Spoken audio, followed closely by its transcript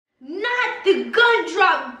the gun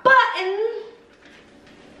drop button.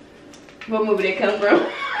 What movie that come from?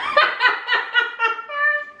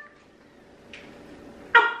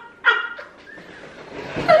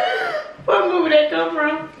 What movie that come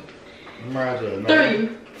from? Marijiah&Anthony.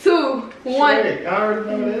 3, 2, 1. Shrek. I already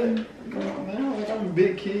know that. Come on, man. Like I'm a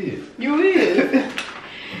big kid. You is.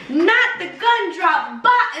 Not the gun drop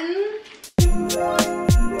button.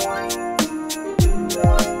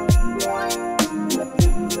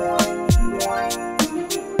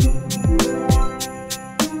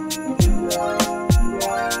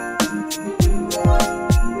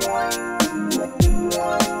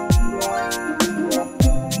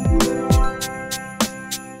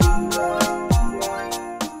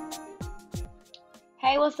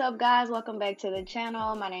 Hey, what's up guys? Welcome back to the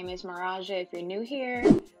channel. My name is Marijiah. If you're new here,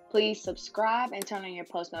 please subscribe and turn on your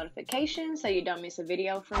post notifications so you don't miss a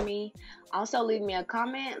video from me. Also leave me a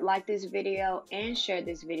comment, like this video, and share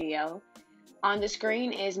this video. On the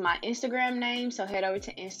screen is my Instagram name, so head over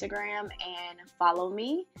to Instagram and follow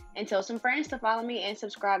me, and tell some friends to follow me and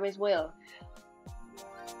subscribe as well.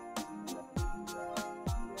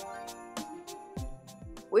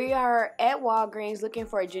 We are at Walgreens looking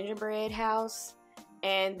for a gingerbread house.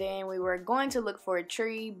 And then we were going to look for a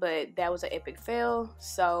tree, but that was an epic fail.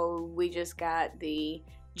 So we just got the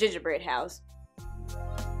gingerbread house.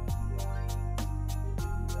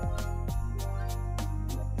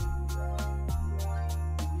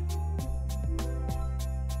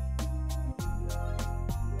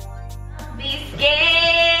 Biscuits!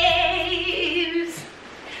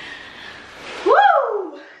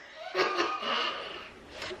 Woo!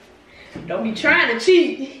 Don't be trying to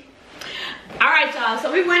cheat. Alright y'all,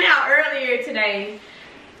 so we went out earlier today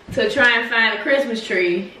to try and find a Christmas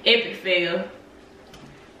tree. Epic fail.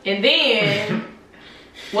 And then,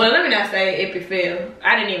 well, let me not say epic fail.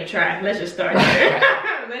 I didn't even try. Let's just start there.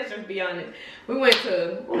 Let's just be honest. We went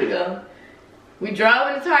to, where we go? We drove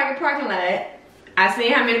in the Target parking lot. I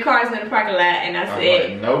seen how many cars in the parking lot and I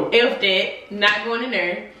said, like, nope. F that, not going in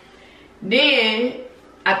there. Then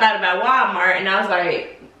I thought about Walmart and I was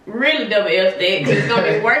like, really double F that because it's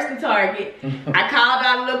gonna be worse than Target. I called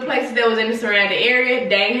out little places that was in the surrounding area.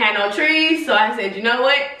 They ain't had no trees, so I said, you know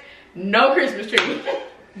what? No Christmas tree.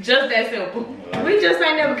 Just that simple. We just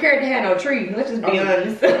ain't never cared to have no trees. Let's just be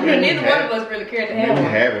honest. Neither one of us really cared to have one.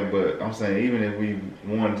 We haven't, but I'm saying even if we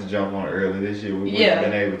wanted to jump on it early this year, we wouldn't have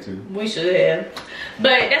been able to. We should have,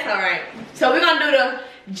 but that's all right. So we're gonna do the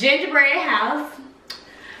gingerbread house.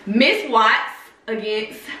 Miss Watts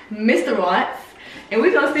against Mr. Watts. And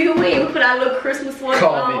we're gonna see who wins. We put our little Christmas one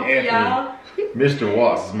on for y'all. Mr.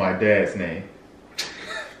 Watts is my dad's name.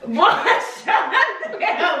 Boy, shut the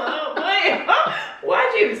hell up, boy.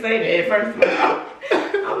 Why'd you even say that, first of all?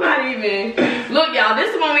 I'm not even. Look, y'all, this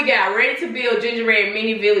is the one we got. Ready to build gingerbread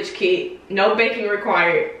mini village kit. No baking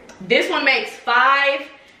required. This one makes 5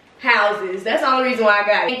 houses. That's the only reason why I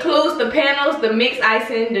got it. Includes the panels, the mixed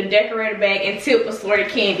icing, the decorator bag, and tip assorted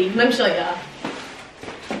candy. Let me show y'all.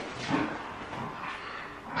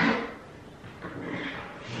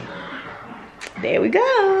 There we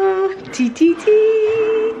go.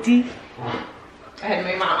 T-T-T-T. I had to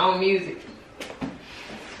make my own music.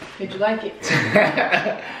 Did you like it?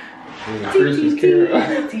 Christmas carol.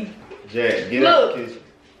 Jack, get out the kitchen.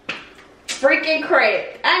 Freaking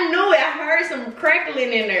crack. I knew it. I heard some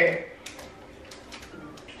crackling in there.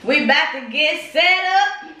 We about to get set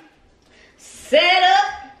up. Set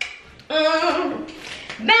up.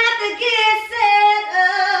 About to get set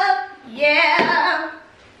up. Yeah.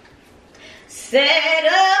 Set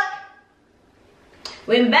up.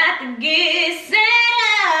 We're about to get set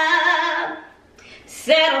up.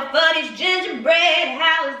 Set up for these gingerbread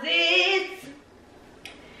houses.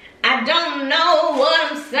 I don't know what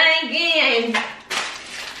I'm singing.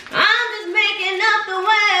 I'm just making up the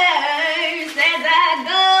words as I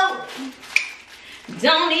go.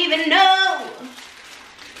 Don't even know.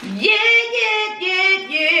 Yeah, yeah, yeah,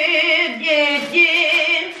 yeah, yeah,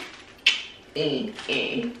 yeah.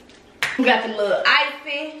 We got the little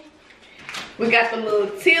icing, we got the little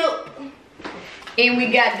tip, and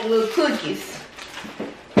we got the little cookies.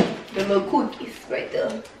 The little cookies right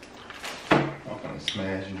there. I'm gonna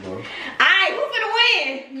smash you, bro. Alright, who finna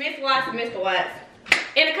win? Miss Watts or Mr. Watts?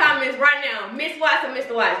 In the comments right now, Miss Watts or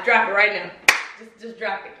Mr. Watts? Drop it right now. Just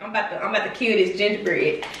drop it. I'm about to kill this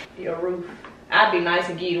gingerbread. Your roof. I'd be nice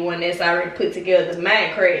and give you the one that's already put together.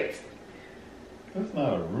 Mine cracks. That's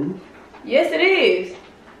not a roof. Yes, it is.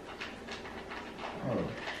 Oh.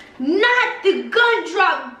 Not the gun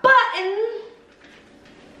drop button.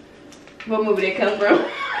 What movie that come from?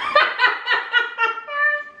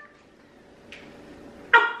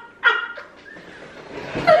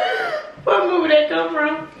 What come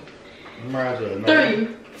from? Marijiah. 3,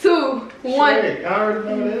 2, 1. Shrek, I already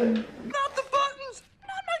know that. Not the buttons!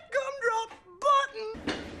 Not my gumdrop button!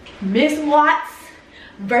 Miss Watts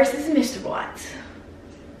versus Mr. Watts.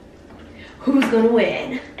 Who's gonna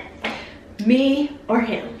win? Me or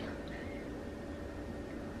him?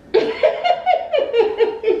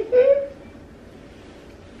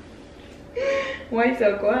 Why you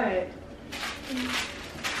so quiet?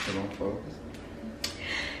 So don't focus.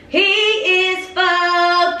 He is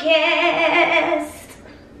focused.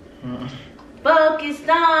 Focused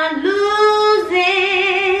on losing.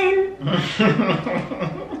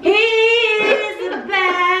 He is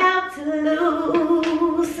about to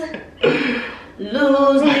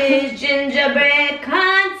lose this gingerbread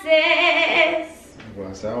contest.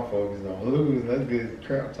 Well, sound focused on lose. That's good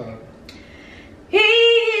crap talk. He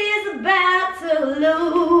is about to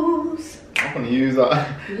lose. I'm gonna use all.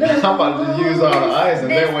 I'm about to use all the ice, and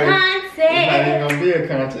that way it's not even gonna be a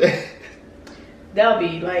contest. That'll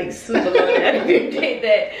be like super low if you did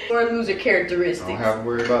that. Or loser I characteristics. don't have to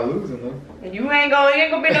worry about losing though. And you ain't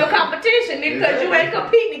gonna be no competition because you ain't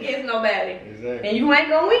competing against nobody. Exactly. And you ain't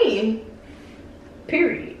gonna win.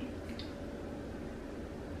 Period.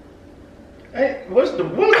 Hey, what's the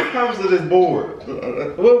purpose of this board?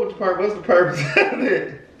 What's the purpose of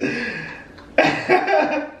it?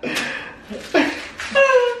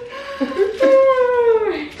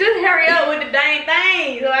 Just hurry up with the dang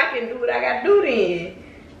thing so I can do what I gotta do then.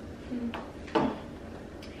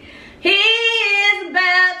 He is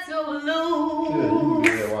about to lose.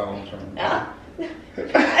 Yeah, while I'm trying to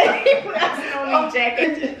He put out on me jacket.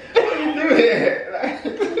 How you do that?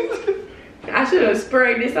 I should have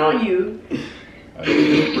sprayed this on you. I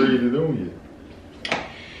didn't sprayed it on you.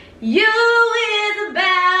 You is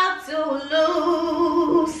about to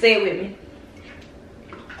lose. Say it with me.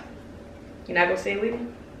 You're not gonna say it with me?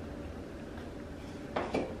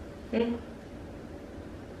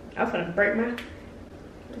 I'm gonna break mine.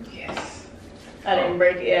 Yes. I didn't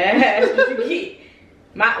break it. That's what you get.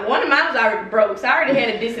 One of mine was already broke, so I already had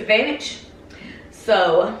a disadvantage.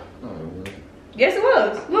 So, yes it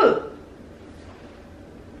was. Look.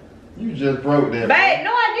 You just broke that. Babe,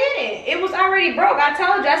 no I didn't. It was already broke. I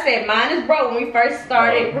told you, I said mine is broke when we first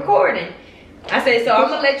started recording. I said, so I'm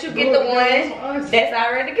gonna let you get the one that's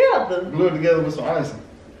already together. Glue it together with some icing.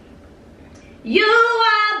 You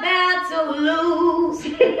are about to lose.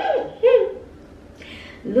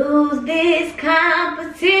 Lose this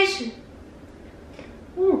competition.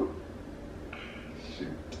 Woo.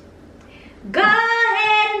 Shoot. Go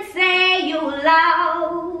ahead and say you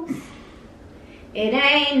lost. It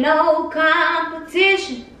ain't no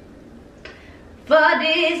competition for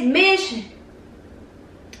this mission.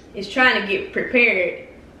 It's trying to get repaired.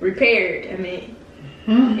 I mean,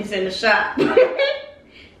 it's in the shop.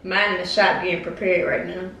 Mine in the shop getting prepared right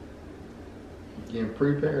now. Getting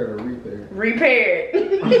prepared or repaired? Repaired.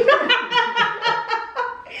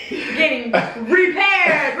 Getting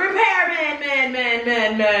repaired.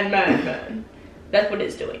 Man. That's what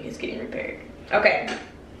it's doing. It's getting repaired. Okay.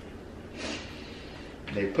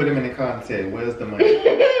 They put him in the car and said, "Where's the money?"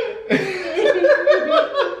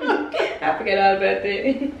 I forgot all about that.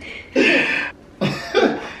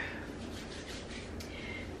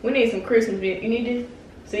 We need some Christmas music. You need to.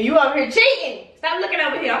 So you over here cheating? Stop looking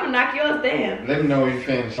over here. I'm gonna knock yours down. Let me know when you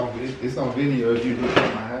finish. It's on video if you look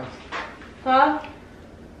at my house. Huh?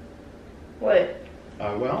 What?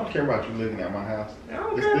 Well, I don't care about you looking at my house.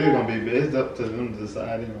 Oh, It's still gonna be big. It's up to them to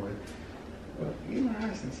decide anyway. Well, you my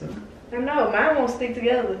house and son. I know. Mine won't stick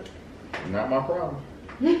together. Not my problem.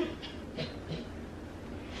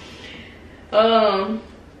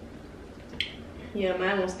 Yeah,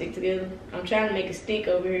 mine won't stick together. I'm trying to make a stick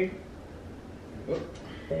over here. Look.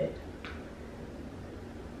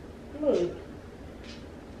 Look.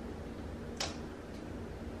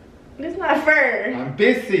 It's not fur. I'm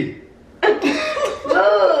busy.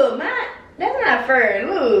 Look, mine. That's not fur.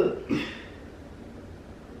 Look.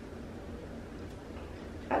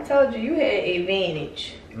 I told you had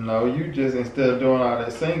advantage. No, you just, instead of doing all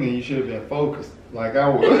that singing, you should have been focused like I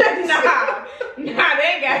was. Nah, they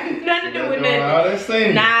ain't got nothing to do with nothing. All that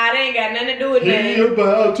singing. Nah, they ain't got nothing to do with nothing. He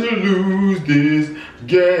about to lose this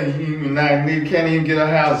game, and I can't even get a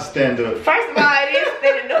house to stand up. First of all, it is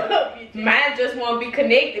standing up. Mine just won't be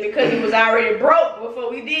connected because it was already broke before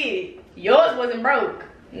we did. Yours wasn't broke.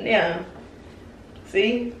 Yeah.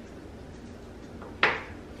 See?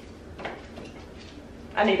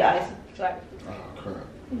 I need the ice. Sorry. Oh, crap.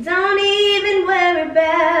 Don't even worry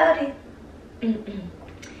about it.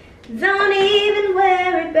 Don't even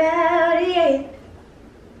worry about it.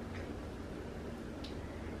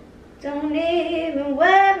 Don't even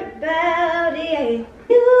worry about it.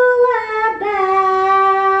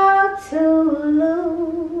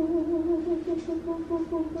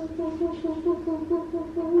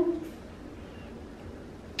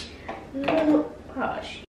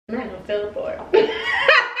 fell apart.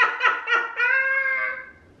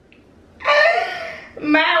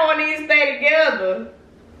 Mine won't even stay together.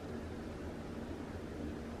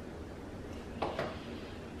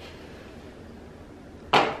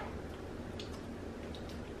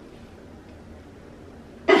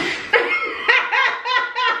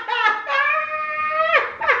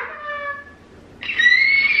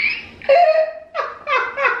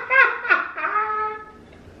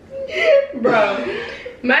 Bro,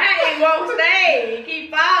 mine won't stay.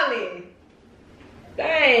 Keep falling.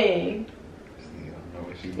 Dang.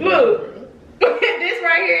 Look, this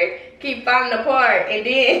right here keep falling apart, and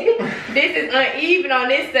then this is uneven on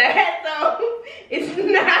this side, so it's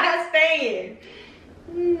not staying.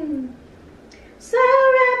 So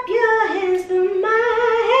wrap your hands through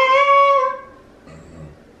my hair,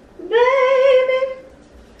 baby,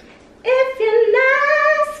 if you're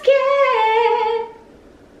not scared.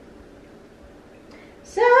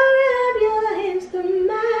 So wrap your hands through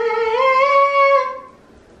my hair,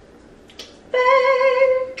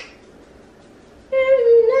 baby, if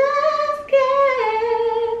you're not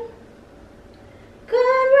scared.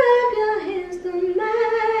 Come wrap your hands through my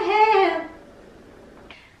hair.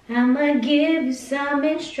 I'ma give you some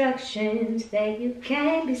instructions that you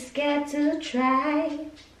can't be scared to try.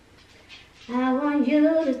 I want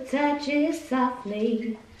you to touch it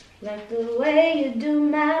softly, like the way you do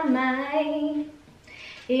my mind.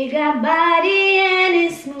 It got body and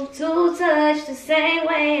it's smooth to touch the same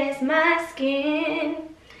way as my skin.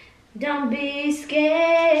 Don't be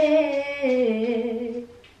scared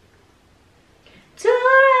to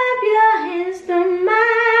wrap your hands through my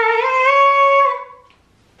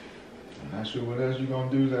hair. Not sure what else you gonna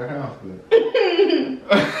do to the house, but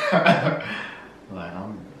like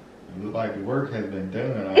it look like the work has been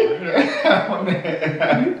done already.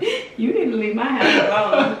 You need to leave my house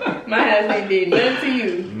alone. My house ain't did nothing to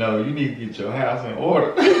you. No, you need to get your house in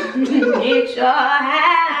order. Get your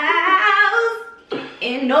house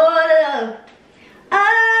in order.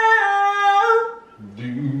 Oh.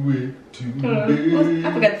 Do it today. I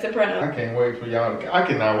forgot the soprano. I can't wait for y'all to, I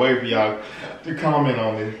cannot wait for y'all to comment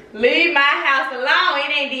on this. Leave my house alone.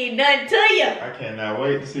 It ain't did nothing to you. I cannot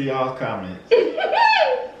wait to see y'all's comments.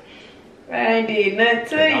 I ain't did nothing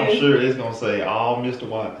to you. I'm sure it's gonna say all Mr.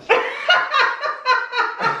 Watts.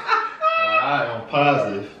 I am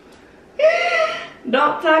positive.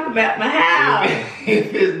 Don't talk about my house.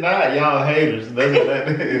 If it's not, y'all haters. That's what that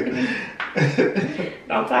is.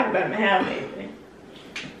 Don't talk about my house, Anthony.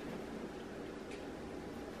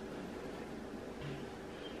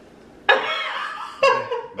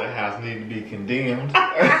 That house needs to be condemned.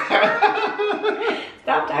 Stop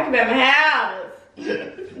talking about my house.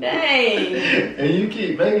 Dang. And you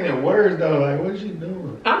keep making it worse though. Like, what you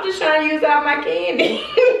doing? I'm just trying to use all my candy.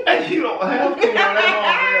 You don't have to. That's what I'm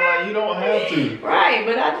saying. Like, you don't have to. Right,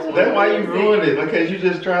 but I just. That's why you ruined it, because you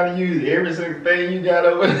just trying to use every single thing you got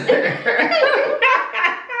over there.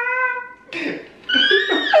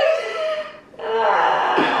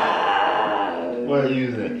 Well,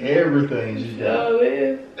 using everything you got. So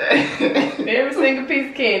is. Every single piece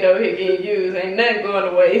of candy over here getting used. Ain't nothing going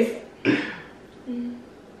to waste.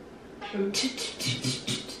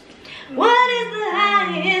 What is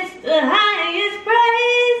the highest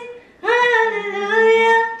praise?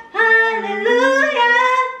 Hallelujah, hallelujah.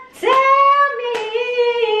 Tell me,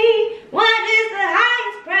 what is the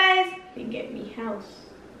highest praise? He get me house.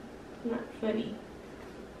 Not funny.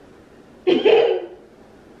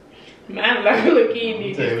 Man, like look in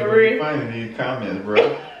these for real. Funny these comments,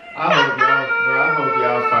 bro. I hope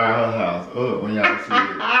y'all fire her house up when y'all see it.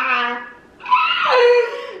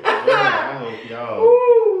 I hope y'all.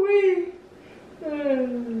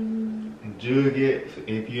 Jug it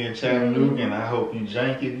if you're in Chattanooga, and I hope you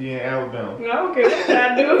jank if you're in Alabama. I don't care what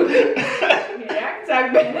I do. Yeah, I can talk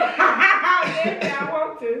about it if I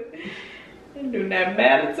want to. It do not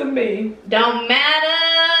matter to me. Don't matter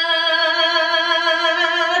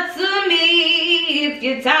to me if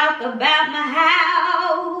you talk about my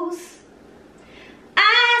house. I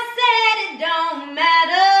said it don't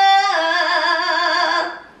matter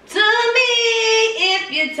to me if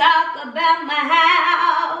you talk about my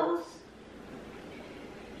house.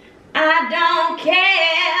 I don't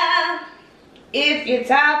care if you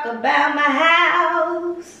talk about my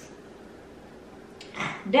house.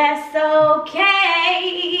 That's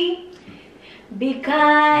okay,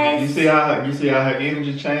 because you see how her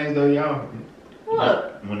energy changed though, y'all.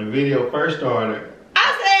 What? When the video first started,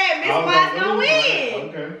 I said Miss Watts gonna win.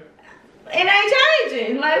 Okay. It ain't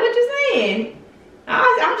changing. Like, what you saying?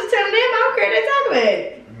 I'm just telling them I don't care. They talk about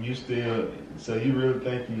it. You still, so you really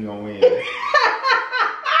think you gonna win?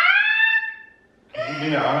 You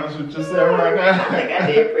Being honest with yourself right now. I think I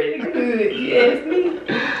did pretty good. You asked me.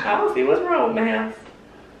 I don't see what's wrong with my house.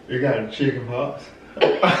 You got a chicken pox.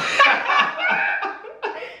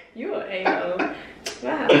 You an a-hole.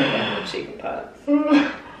 My house ain't got no chicken pox.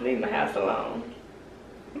 Leave my house alone.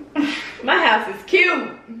 My house is cute.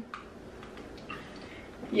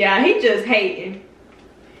 Yeah, he just hating.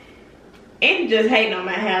 And he just hating on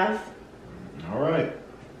my house. Alright.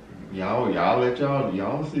 Y'all let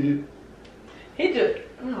y'all see it. He just,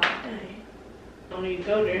 oh dang. Don't need to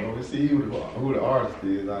go there. Well, we see who the artist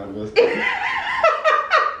is out of us.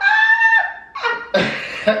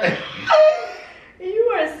 You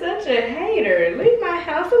are such a hater. Leave my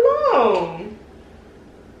house alone.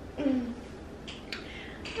 I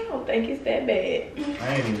don't think it's that bad.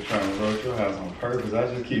 I ain't even trying to roast your house on purpose. I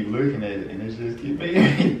just keep looking at it and it just keep making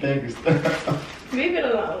me think of stuff. Leave it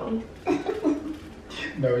alone.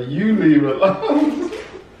 No, you leave it alone.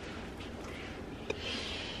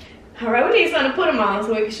 Alright, we need something to put them on so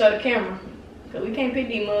we can show the camera. Cause we can't pick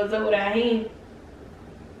these mugs up with our hand.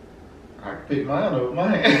 I can pick mine up with my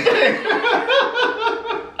hand.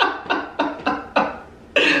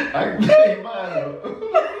 I can pick mine up.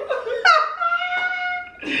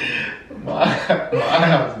 My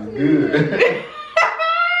house is good.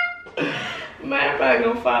 Mine probably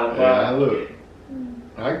gonna fall apart. Yeah, look.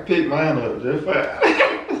 I can pick mine up just fine.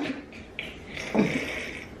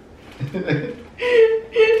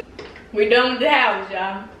 We done with the house,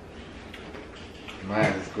 y'all.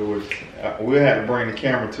 Mine is gorgeous. We'll have to bring the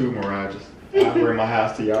camera to Marijiah's. I'll bring my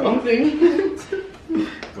house to y'all. But if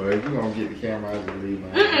you're gonna get the camera, I'll just leave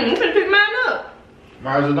mine. I'm gonna pick mine up.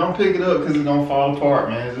 Marijiah, don't pick it up because it's gonna fall apart,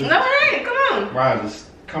 man. Just, No, it ain't. Come on. Marijiah, just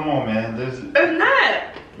come on, man. It's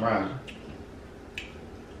not. Marijiah.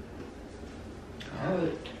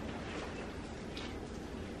 Alright.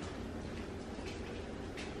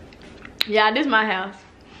 Yeah, this is my house.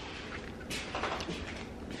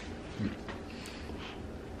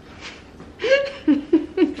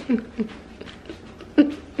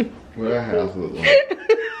 What that house look like?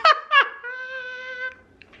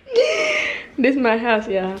 This is my house,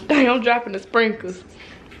 y'all. Dang, I'm dropping the sprinkles.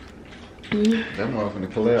 That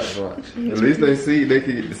motherfucker collapse, watch. At least they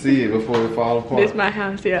can get to see it before it fall apart. This is my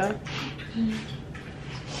house, y'all.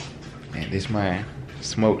 And this mine.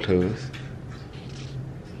 Smoke to us.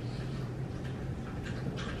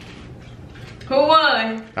 Who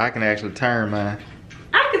won? I can actually turn mine.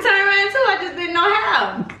 I can turn around too, I just didn't know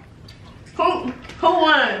how. Who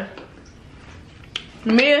won?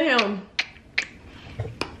 Me or him?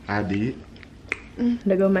 I did.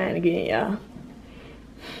 There go mine again, y'all.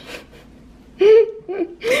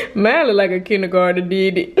 Mine look like a kindergarten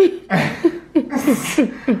did it.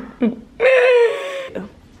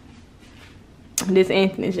 This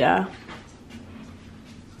Anthony's, y'all.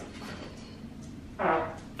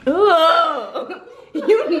 Ooh,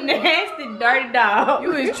 you nasty, dirty dog.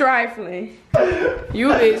 You is trifling.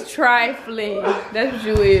 You is trifling. That's what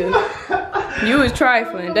you is. You is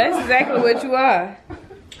trifling. That's exactly what you are.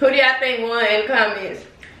 Who do y'all think won in the comments?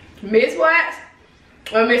 Miss Watts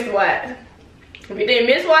or Mr. Watts? If you think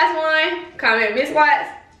Miss Watts won, comment Miss Watts.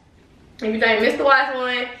 If you think Mr. Watts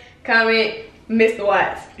won, comment Mr.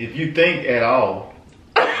 Watts. If you think at all,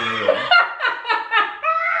 yeah.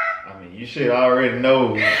 I mean, you should already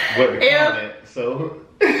know what to comment. So,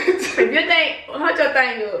 if you think, hunt your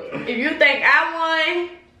thing up. If you think I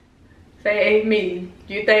won, say me. If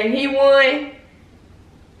you think he won,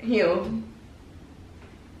 him.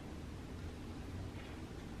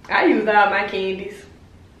 I use all my candies.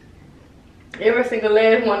 Every single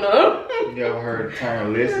last one of them. y'all heard the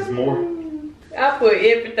term less is more? I put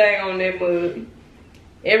everything on that mug.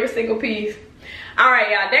 Every single piece. Alright,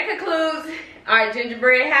 y'all. That concludes our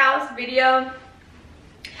gingerbread house video.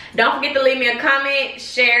 Don't forget to leave me a comment,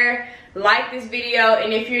 share, like this video,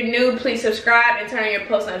 and if you're new, please subscribe and turn on your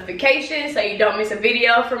post notifications so you don't miss a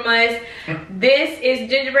video from us. This is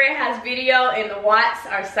Gingerbread House video, and the Watts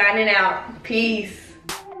are signing out. Peace.